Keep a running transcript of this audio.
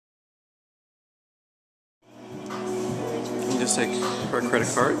just take her credit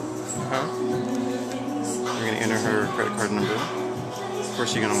card. Uh-huh. You're going to enter her credit card number. Of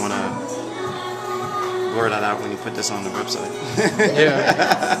course, you're going to want to blur that out when you put this on the website.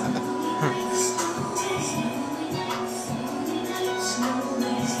 Yeah.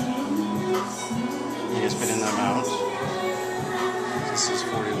 You just put in the amount. This is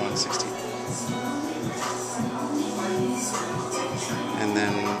 $41.60. And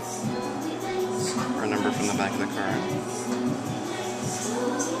then our number from the back of the card.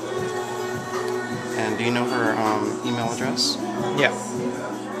 And do you know her email address? Yeah.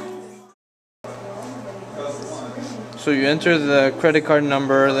 So you enter the credit card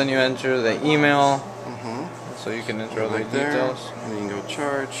number, then you enter the email. Mm-hmm. So you can enter all the Right there, details. and you can go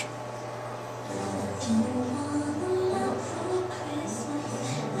charge.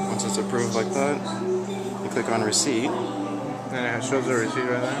 Once it's approved like that, you click on receipt. And it shows the receipt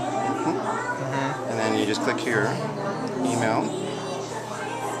right there. Mm-hmm. And then you just click here, email,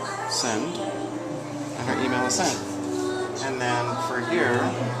 send, and her email is sent. And then for here,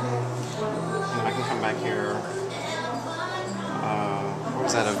 I can come back here. What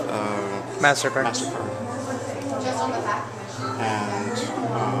was that? MasterCard. MasterCard. And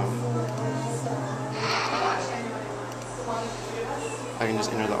I can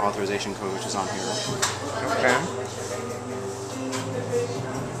just enter the authorization code, which is on here. Okay.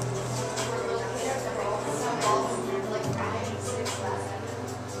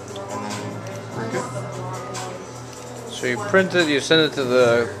 And then we're good. So you print it, you send it to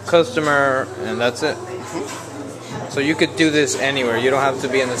the customer, and that's it. Mm-hmm. So you could do this anywhere. You don't have to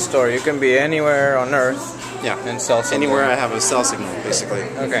be in the store. You can be anywhere on Earth. Yeah. And sell something. Anywhere I have a cell signal, basically.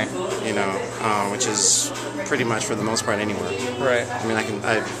 Okay. You know, which is pretty much for the most part anywhere. Right. I mean,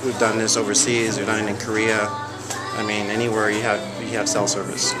 we've done this overseas. We've done it in Korea. I mean, anywhere you have cell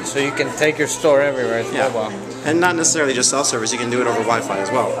service. So you can take your store everywhere. It's mobile. And not necessarily just cell service. You can do it over Wi-Fi as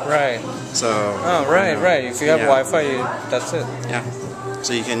well. Right. So. Oh, right, right. If you have Wi-Fi, that's it. Yeah.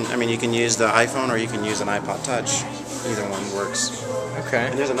 So you can use the iPhone or you can use an iPod Touch. Either one works. Okay.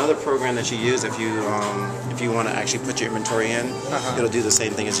 And there's another program that you use if you want to actually put your inventory in. It'll do the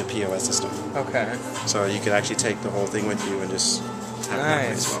same thing as your POS system. Okay. So you could actually take the whole thing with you and just have it that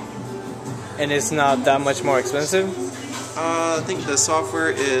way as well. And it's not that much more expensive? I think the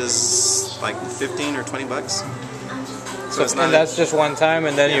software is like 15 or 20 bucks. So it's not, and that's just one time,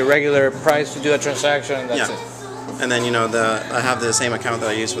 and then your regular price to do a transaction, and that's it. And then I have the same account that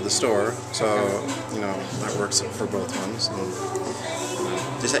I use for the store, so that works for both ones. And,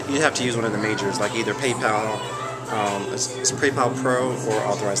 you have to use one of the majors, like either PayPal, it's PayPal Pro or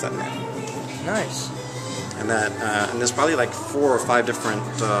Authorize.net. Nice. And there's probably like 4 or 5 different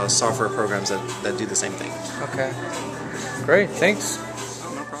software programs that do the same thing. Okay. Great. Thanks.